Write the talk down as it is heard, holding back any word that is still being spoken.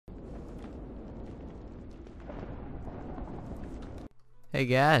Hey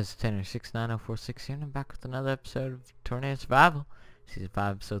guys, Tanner690446 here, and I'm back with another episode of Tornado Survival, Season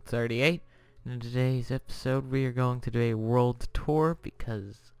 5, Episode 38. And in today's episode, we are going to do a world tour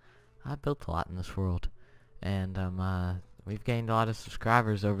because I built a lot in this world. And we've gained a lot of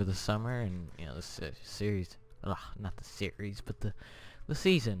subscribers over the summer, and this series, not the series, but the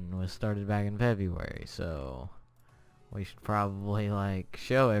season was started back in February, so we should probably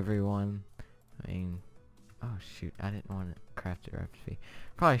show everyone. Oh shoot, I didn't want to craft a recipe.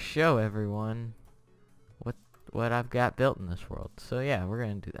 Probably show everyone what I've got built in this world. So yeah, we're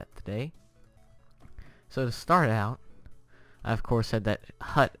gonna do that today. So to start out, I of course had that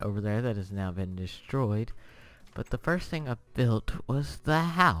hut over there that has now been destroyed. But the first thing I built was the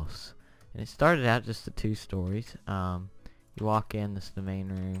house. And it started out just the 2 stories. You walk in, this is the main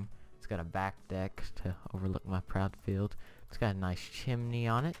room. It's got a back deck to overlook my proud field. It's got a nice chimney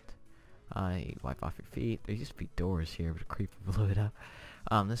on it. You wipe off your feet. There used to be doors here, but a creeper blew it up.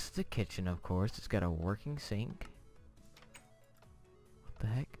 This is the kitchen, of course. It's got a working sink. What the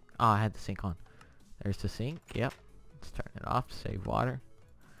heck? Oh, I had the sink on. There's the sink. Yep. Let's turn it off to save water.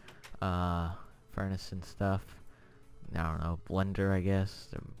 Furnace and stuff. I don't know, blender, I guess.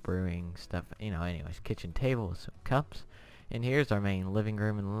 The brewing stuff. Anyways, kitchen table with some cups. And here's our main living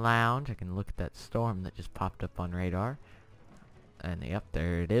room and lounge. I can look at that storm that just popped up on radar. And yep,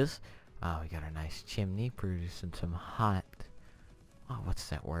 there it is. We got our nice chimney producing some hot... Oh, what's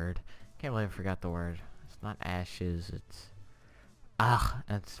that word? Can't believe I forgot the word. It's not ashes, it's...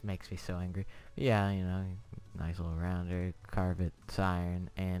 that makes me so angry. But yeah, nice little rounder, carpet, iron,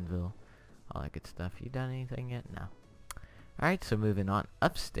 anvil, all that good stuff. You done anything yet? No. Alright, so moving on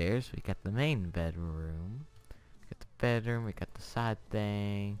upstairs, we got the main bedroom. We got the bedroom, we got the side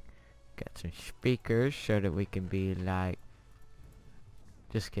thing. Got some speakers so that we can be like...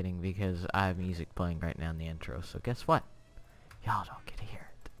 Just kidding, because I have music playing right now in the intro, so guess what? Y'all don't get to hear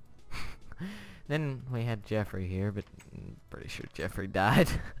it. Then we had Jeffrey here, but I'm pretty sure Jeffrey died.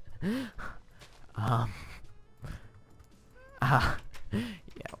 Yeah, one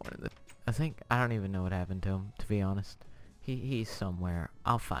of the... I don't even know what happened to him, to be honest. He's somewhere.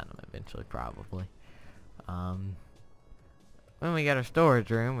 I'll find him eventually, probably. Then we got our storage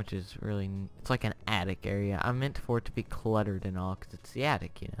room, which is really... It's like an attic area. I meant for it to be cluttered and all, because it's the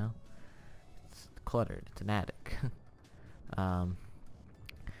attic, It's cluttered. It's an attic. So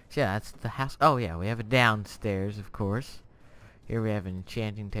yeah, that's the house. Oh yeah, we have a downstairs, of course. Here we have an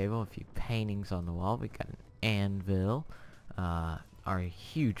enchanting table, a few paintings on the wall. We got an anvil. Our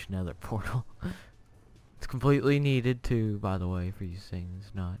huge nether portal. It's completely needed too, by the way, for you saying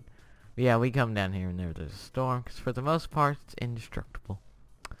it's not. But yeah, we come down here and there's a storm, because for the most part, it's indestructible.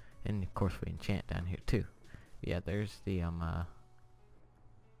 And of course, we enchant down here too. But yeah, there's the, where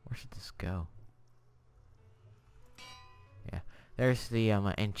should this go? Yeah, there's the,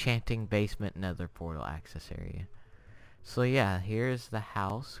 enchanting basement nether portal access area. So yeah, here's the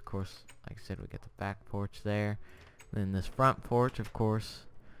house. Of course, like I said, we got the back porch there. Then this front porch, of course,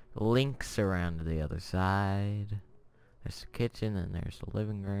 links around to the other side. There's the kitchen, and there's the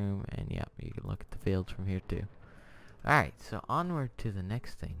living room, and yep, you can look at the fields from here too. Alright, so onward to the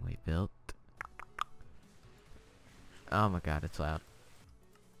next thing we built. Oh my god, it's loud.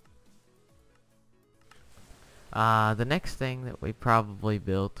 The next thing that we probably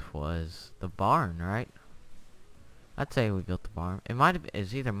built was the barn, right? I'd say we built the barn. It might have been,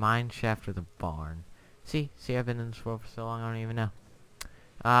 it's either mine shaft or the barn. See, I've been in this world for so long, I don't even know.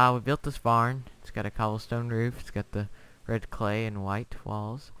 We built this barn. It's got a cobblestone roof. It's got the red clay and white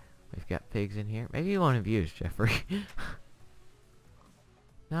walls. We've got pigs in here. Maybe you want to view, Jeffrey.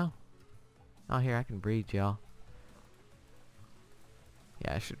 No. Oh, here, I can breed y'all.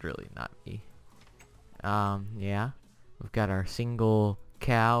 Yeah, I should really not be. Yeah. We've got our single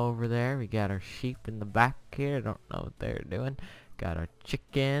cow over there. We got our sheep in the back here. I don't know what they're doing. Got our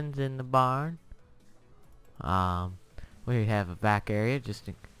chickens in the barn. We have a back area just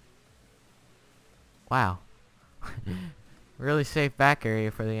in... Wow. Really safe back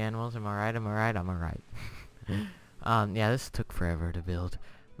area for the animals. Am I right? I'm alright. Yeah, this took forever to build.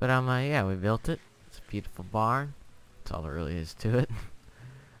 But, yeah, we built it. It's a beautiful barn. That's all there really is to it.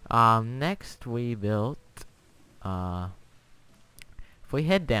 Next we built, if we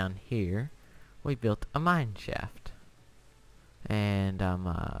head down here, we built a mine shaft. And,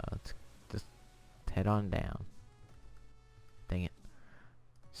 let's just head on down. Dang it.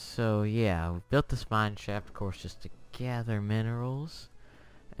 So yeah, we built this mine shaft, of course, just to gather minerals.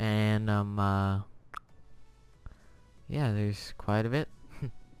 And yeah, there's quite a bit.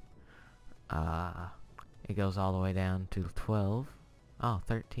 It goes all the way down to 12. Oh,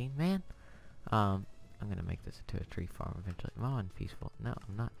 13, man. I'm gonna make this into a tree farm eventually. Come on, peaceful. No,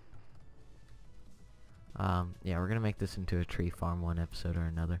 I'm not. Yeah, we're gonna make this into a tree farm one episode or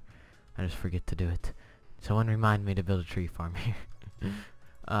another. I just forget to do it. Someone remind me to build a tree farm here.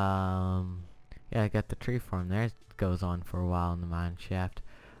 Yeah, I got the tree farm there. It goes on for a while in the mine shaft.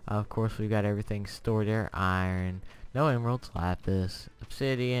 Of course, we've got everything stored there. Iron, no emeralds, lapis,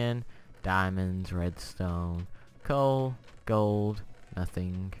 obsidian, diamonds, redstone, coal, gold,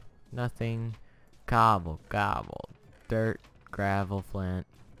 nothing, cobble, dirt, gravel, flint,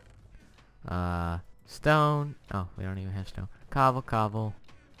 stone. Oh, we don't even have stone. Cobble,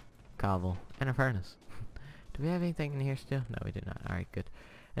 and a furnace. Do we have anything in here still? No, we do not. Alright, good.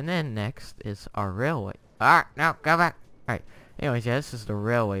 And then next is our railway. Alright, no, go back. Alright. Anyways, yeah, this is the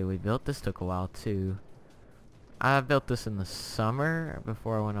railway we built. This took a while too. I built this in the summer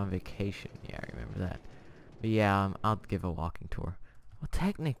before I went on vacation. Yeah, I remember that. But yeah, I'll give a walking tour. Well,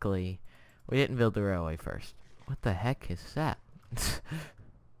 technically, we didn't build the railway first. What the heck is that? Do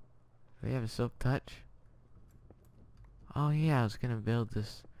we have a silk touch? Oh yeah, I was gonna build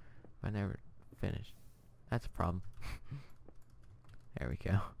this, but I never finished. That's a problem. There we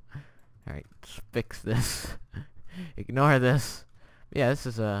go. Alright, let's fix this. Ignore this. Yeah, this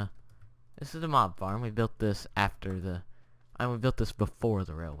is a mob farm. We built this after the we built this before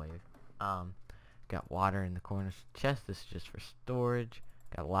the railway. Got water in the corner chest. This is just for storage.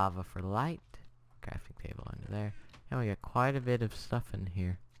 Got lava for light. Crafting table under there. And we got quite a bit of stuff in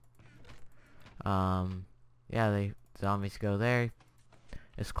here. Yeah, zombies go there.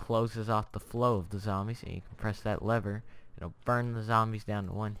 This closes off the flow of the zombies, and you can press that lever. It'll burn the zombies down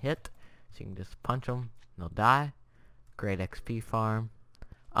to one hit, so you can just punch them and they'll die. Great XP farm.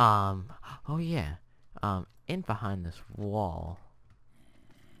 Oh yeah. In behind this wall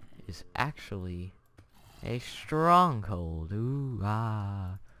is actually a stronghold. Ooh,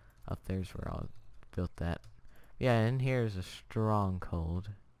 ah. Up there's where I built that. Yeah, in here is a stronghold.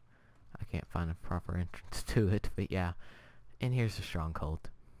 I can't find a proper entrance to it, but yeah. And here's a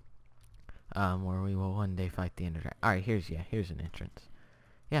stronghold. Where we will one day fight the Ender Dragon. Alright, here's an entrance.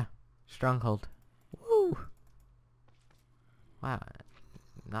 Yeah, stronghold. Woo! Wow,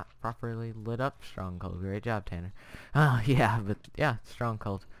 not properly lit up stronghold. Great job, Tanner. Oh, yeah, but yeah,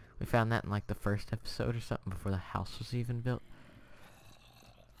 stronghold. We found that in like the first episode or something before the house was even built.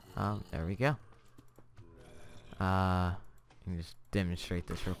 There we go. Let me just demonstrate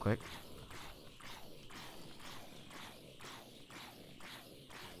this real quick.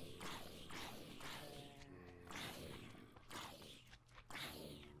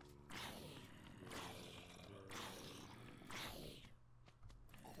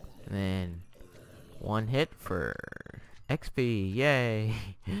 And then one hit for XP, yay!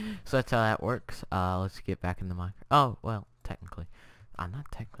 So that's how that works. Let's get back in the Minecraft. Oh, well, technically. Not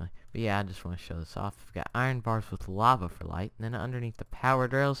technically. But yeah, I just want to show this off. I've got iron bars with lava for light. And then underneath the power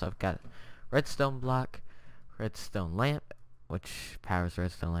drills, I've got a redstone block, redstone lamp, which powers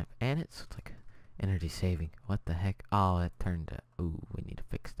redstone lamp. And it's like energy saving. What the heck? Oh, that turned to... Ooh, we need to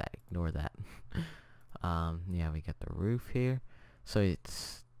fix that. Ignore that. Yeah, we got the roof here. So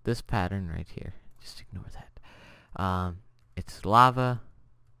it's this pattern right here. Just ignore that. It's lava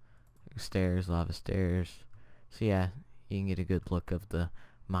stairs, lava stairs. So yeah, you can get a good look of the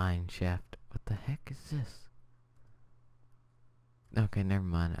mine shaft. What the heck is this? Okay, never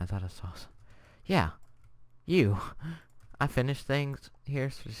mind. I thought I saw some. Yeah, you. I finished things here,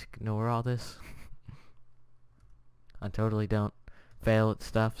 so just ignore all this. I totally don't fail at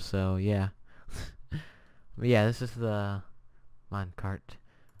stuff, so yeah. But yeah, this is the minecart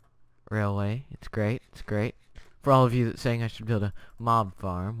railway. It's great. It's great. For all of you that's saying I should build a mob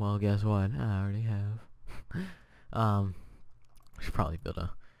farm, well, guess what? I already have. I should probably build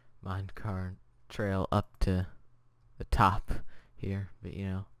a minecart trail up to the top here, but you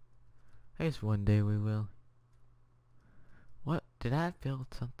know, I guess one day we will. What? Did I build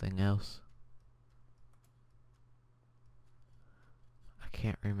something else? I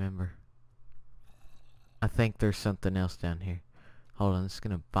can't remember. I think there's something else down here. Hold on, this is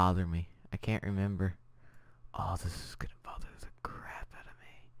gonna bother me. I can't remember. Oh, this is gonna bother the crap out of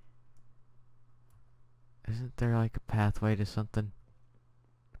me. Isn't there like a pathway to something?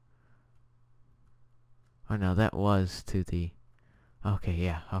 Oh no, that was to the... Okay,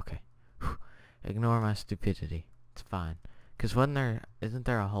 yeah, okay. Whew. Ignore my stupidity. It's fine. Cause isn't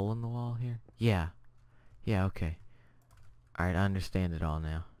there a hole in the wall here? Yeah. Yeah, okay. Alright, I understand it all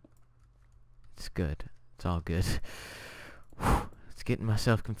now. It's good. It's all good. It's getting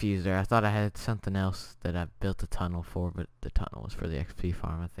myself confused there. I thought I had something else that I built a tunnel for, but the tunnel was for the XP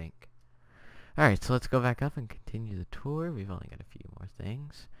farm, I think. Alright, so let's go back up and continue the tour. We've only got a few more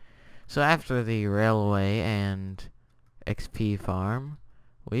things. So after the railway and XP farm,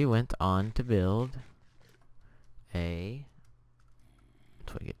 we went on to build a...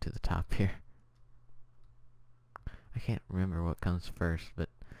 until we get to the top here. I can't remember what comes first, but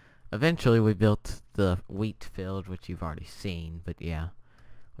eventually we built the wheat field, which you've already seen, but yeah.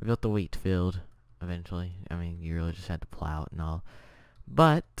 We built the wheat field eventually. I mean, you really just had to plow it and all.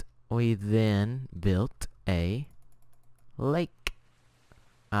 But we then built a lake.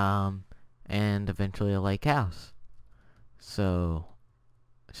 And eventually a lake house. So,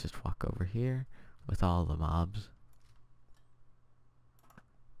 let's just walk over here with all the mobs.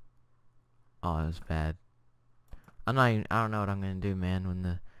 Oh, that was bad. I don't know what I'm gonna do, man, when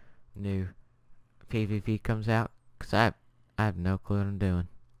the new PvP comes out. Cause I have no clue what I'm doing.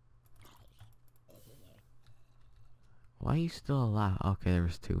 Why are you still alive? Okay, there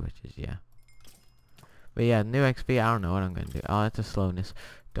was 2 witches, yeah. But yeah, new XP, I don't know what I'm gonna do. Oh, that's a slowness.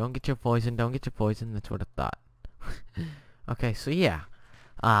 Don't get your poison, don't get your poison, that's what I thought. Okay, so yeah.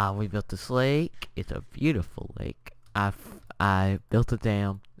 We built this lake. It's a beautiful lake. I built a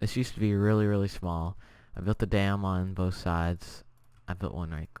dam. This used to be really, really small. I built a dam on both sides. I built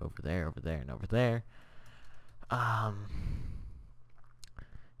one right over there, and over there. It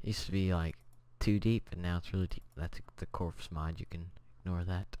used to be like 2 deep, and now it's really deep. That's the corpse mod. You can ignore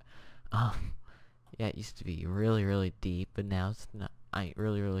that. Yeah, it used to be really, really deep, but now it's not.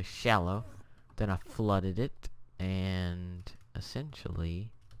 Really, really shallow. Then I flooded it, and essentially,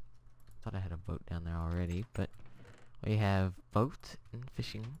 thought I had a boat down there already, but we have boat and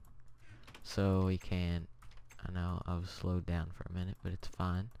fishing, so we can. I know I was slowed down for a minute, but it's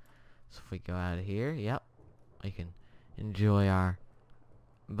fine. So if we go out of here, yep, we can enjoy our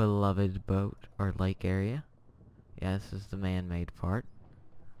beloved boat or lake area. Yeah, this is the man-made part.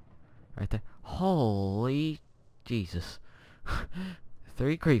 Right there. Holy Jesus.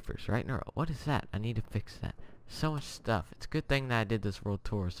 3 creepers right in a row. What is that? I need to fix that. So much stuff. It's a good thing that I did this world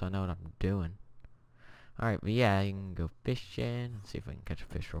tour so I know what I'm doing. Alright, but yeah, you can go fishing and see if we can catch a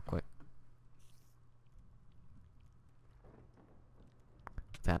fish real quick.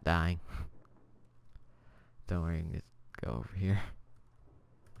 Without dying. Don't worry, you can just go over here.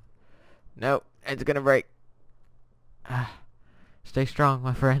 Nope, it's gonna break. Stay strong,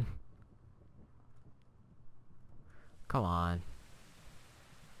 my friend. Come on.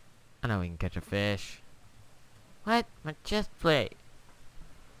 I know we can catch a fish. What? My chest plate.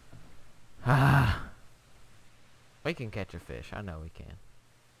 We can catch a fish. I know we can.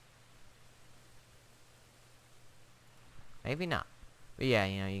 Maybe not. But yeah,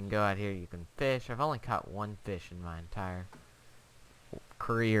 you know, you can go out here, you can fish. I've only caught 1 fish in my entire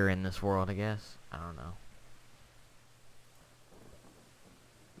career in this world, I guess. I don't know.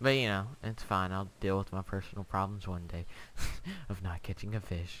 But, you know, it's fine. I'll deal with my personal problems one day of not catching a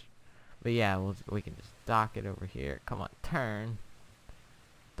fish. But yeah, we can just dock it over here. Come on, turn.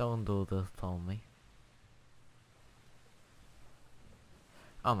 Don't do this to me.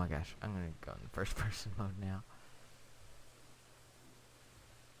 Oh my gosh, I'm gonna go in first person mode now.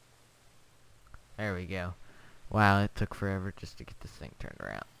 There we go. Wow, it took forever just to get this thing turned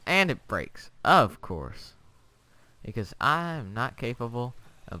around. And it breaks, of course. Because I am not capable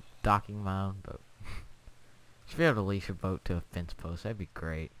of docking my own boat. Should be able to leash a boat to a fence post. That'd be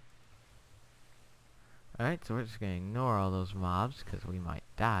great. Alright, so we're just going to ignore all those mobs because we might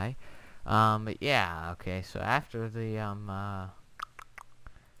die. But yeah, okay, so after the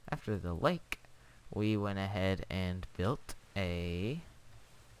lake, we went ahead and built a...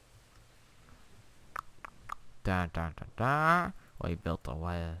 We built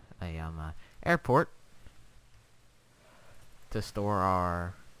a airport to store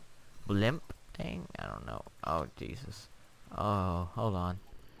our blimp thing. I don't know. Oh, Jesus. Oh, hold on.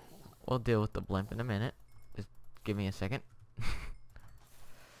 We'll deal with the blimp in a minute. Just give me a second.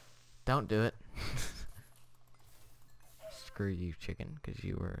 Don't do it. Screw you, chicken, because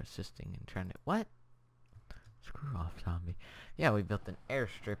you were assisting and trying to... What? Screw off, zombie. Yeah, we built an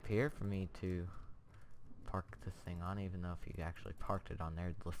airstrip here for me to park this thing on, even though if you actually parked it on there,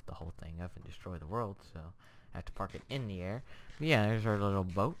 it'd lift the whole thing up and destroy the world, so I have to park it in the air. But yeah, there's our little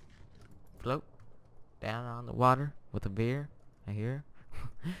boat. Float down on the water with a beer. I hear.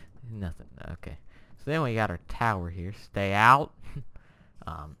 Nothing. Okay. So then we got our tower here. Stay out.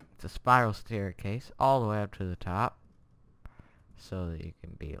 It's a spiral staircase all the way up to the top, so that you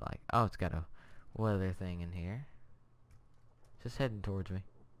can be like, oh, it's got a weather thing in here. It's just heading towards me.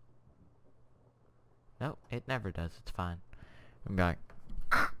 Nope, it never does. It's fine. I'm be like,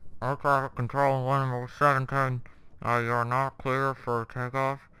 air traffic control 117. You are not clear for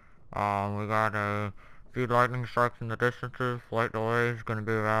takeoff. We got a few lightning strikes in the distances. Flight delay is going to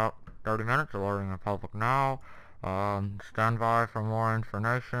be about 30 minutes, alerting the public now. Stand by for more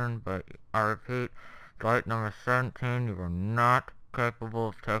information, but I repeat, flight number 17, you are not capable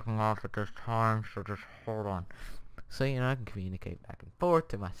of taking off at this time, so just hold on. So, you know, I can communicate back and forth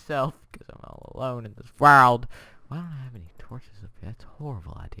to myself because I'm all alone in this world. Why don't I have any torches up here? That's a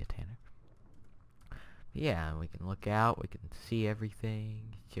horrible idea, Tanner. But yeah, we can look out. We can see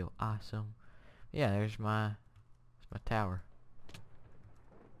everything. It's so awesome. Yeah, there's my tower.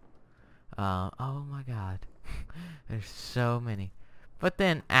 Oh my god. There's so many. But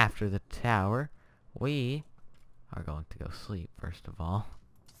then after the tower, we are going to go sleep first of all.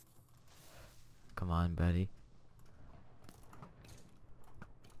 Come on, buddy.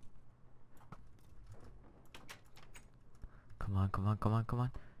 Come on, come on, come on, come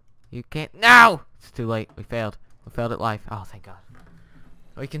on. You can't. No! It's too late. We failed. We failed at life. Oh, thank God.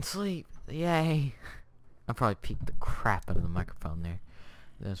 We can sleep. Yay. I probably peeked the crap out of the microphone there.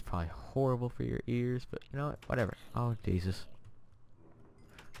 That was probably horrible for your ears, but you know what? Whatever. Oh, Jesus.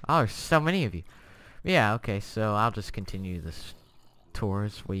 Oh, there's so many of you. Yeah, okay, so I'll just continue this tour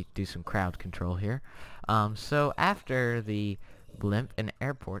as we do some crowd control here. So after the blimp and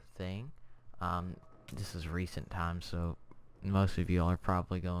airport thing, this is recent times, so most of you are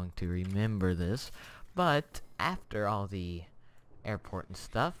probably going to remember this, but after all the airport and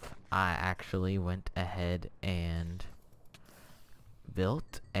stuff, I actually went ahead and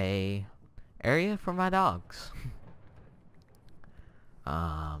built a area for my dogs.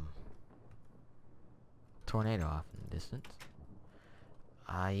 Tornado off in the distance.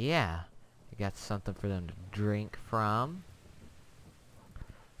 Yeah, I got something for them to drink from.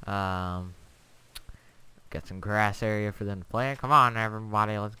 Got some grass area for them to play in. Come on,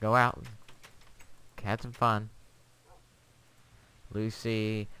 everybody, let's go out. Had some fun.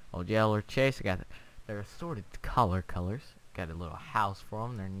 Lucy, Old Yeller, Chase. I got their assorted colors. Got a little house for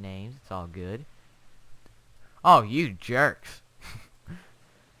them. Their names. It's all good. Oh, you jerks!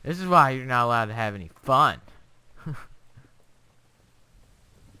 This is why you're not allowed to have any fun.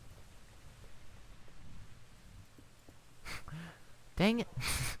 Dang it!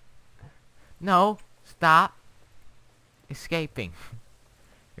 No, stop escaping.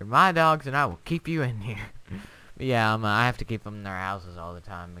 You're my dogs, and I will keep you in here. But yeah, I have to keep them in their houses all the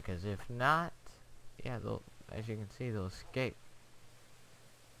time because if not, yeah, as you can see, they'll escape.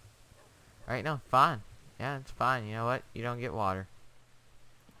 All right, no, fine. Yeah, it's fine. You know what? You don't get water.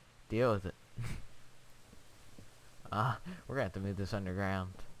 Deal with it. We're gonna have to move this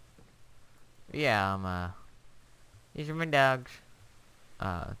underground. But yeah, these are my dogs.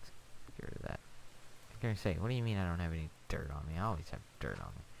 Let's get rid of that. I was gonna say, what do you mean I don't have any dirt on me? I always have dirt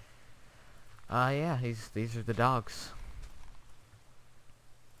on me. Yeah, these are the dogs.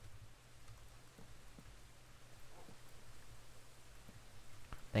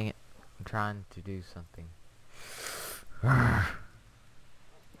 Dang it. I'm trying to do something.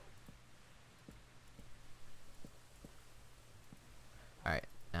 Alright,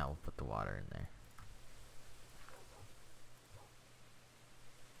 now we'll put the water in there.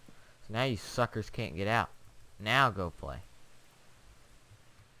 So now you suckers can't get out. Now go play.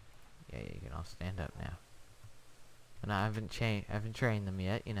 Yeah, you can all stand up now. And I haven't trained them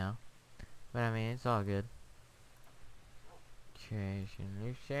yet, you know. But I mean, it's all good. Chase and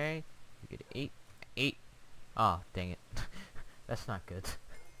Lucy. You get to eat. Oh, dang it. That's not good.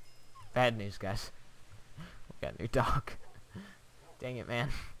 Bad news, guys. We got a new dog. Dang it, man.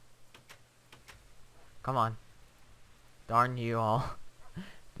 Come on. Darn you all.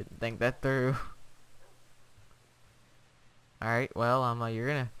 Didn't think that through. Alright, well, you're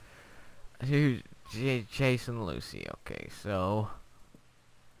gonna do Chase and Lucy. Okay, so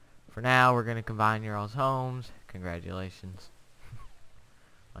for now, we're gonna combine your all's homes. Congratulations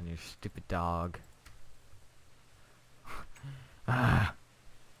on your stupid dog.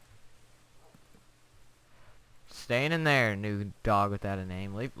 Staying in there, new dog without a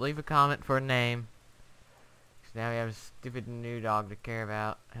name. Leave a comment for a name. So now we have a stupid new dog to care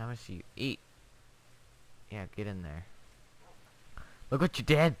about. How much do you eat? Yeah, get in there. Look what you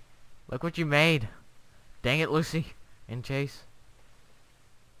did. Look what you made. Dang it, Lucy and Chase.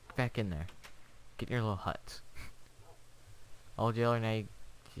 Get back in there. Get in your little huts. Old Yeller, now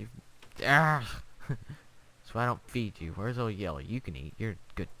you so I don't feed you. Where's Old Yeller? You can eat. You're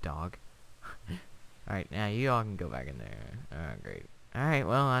a good dog. Alright, now you all can go back in there. Great. Alright,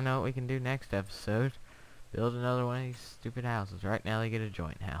 well, I know what we can do next episode. Build another one of these stupid houses. Right now they get a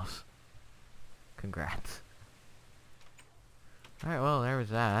joint house. Congrats. Alright, well, there was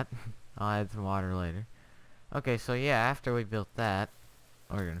that. I'll add some water later. Okay, so yeah, after we built that,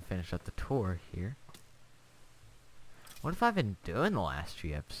 we're going to finish up the tour here. What have I been doing the last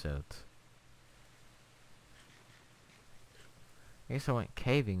few episodes? I guess I went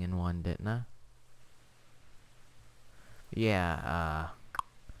caving in one, didn't I? Yeah,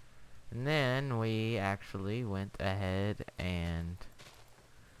 and then we actually went ahead and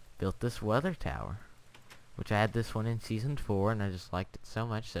built this weather tower, which I had this one in Season 4, and I just liked it so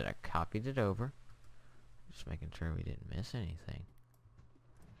much that I copied it over. Just making sure we didn't miss anything.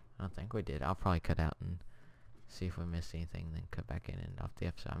 I don't think we did. I'll probably cut out and see if we missed anything, then cut back in and end off the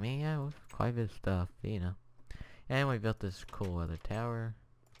episode. I mean, yeah, it was quite a bit of stuff, you know. And we built this cool weather tower,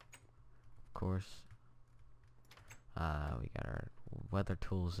 of course. We got our weather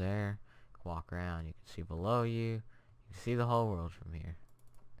tools there. Walk around, you can see below you. You can see the whole world from here.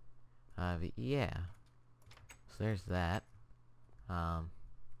 But yeah. So there's that.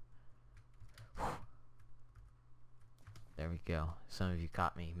 There we go. Some of you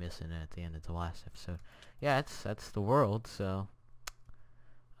caught me missing it at the end of the last episode. Yeah, that's the world, so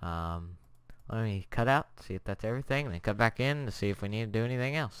let me cut out, see if that's everything, and then cut back in to see if we need to do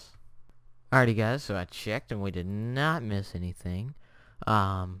anything else. Alrighty guys, so I checked and we did not miss anything.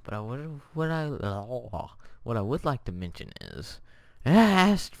 But what I would like to mention is I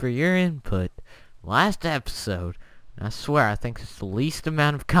asked for your input last episode, and I swear I think it's the least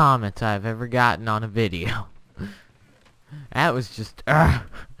amount of comments I've ever gotten on a video. That was just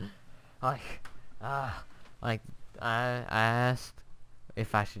like I asked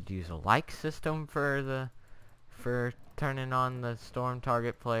if I should use a like system for turning on the storm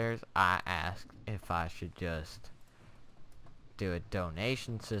target players. I asked if I should just do a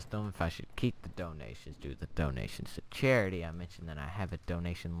donation system, if I should keep the donations, do the donations to charity. I mentioned that I have a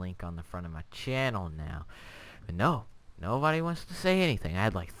donation link on the front of my channel now. But no, nobody wants to say anything. I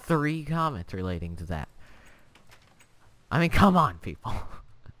had like 3 comments relating to that. I mean, come on, people.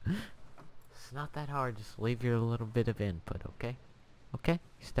 It's not that hard. Just leave your little bit of input, okay? Okay?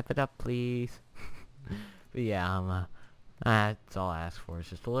 Step it up, please. But yeah, that's all I ask for. Is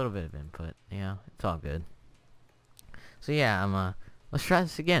just a little bit of input. Yeah, it's all good. So yeah, let's try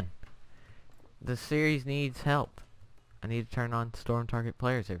this again. The series needs help. I need to turn on storm target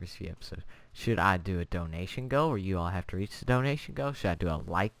players every few episodes. Should I do a donation goal where you all have to reach the donation goal? Should I do a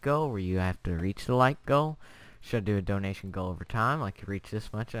like goal where you have to reach the like goal? Should I do a donation goal over time? Like, you reach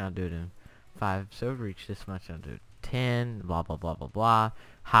this much and I'll do it in 5 episodes. Reach this much and I'll do 10. Blah, blah, blah, blah, blah.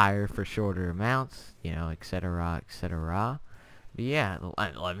 Higher for shorter amounts. You know, etc., etc. But yeah,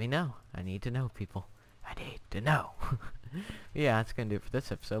 let me know. I need to know, people. I need to know. Yeah, that's going to do it for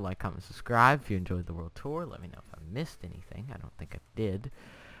this episode. Like, comment, subscribe. If you enjoyed the world tour, let me know if I missed anything. I don't think I did.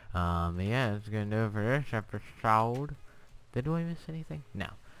 Yeah, that's going to do it for this episode. Did we miss anything? No.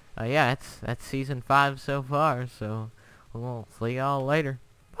 Yeah, that's season 5 so far, so we'll see y'all later.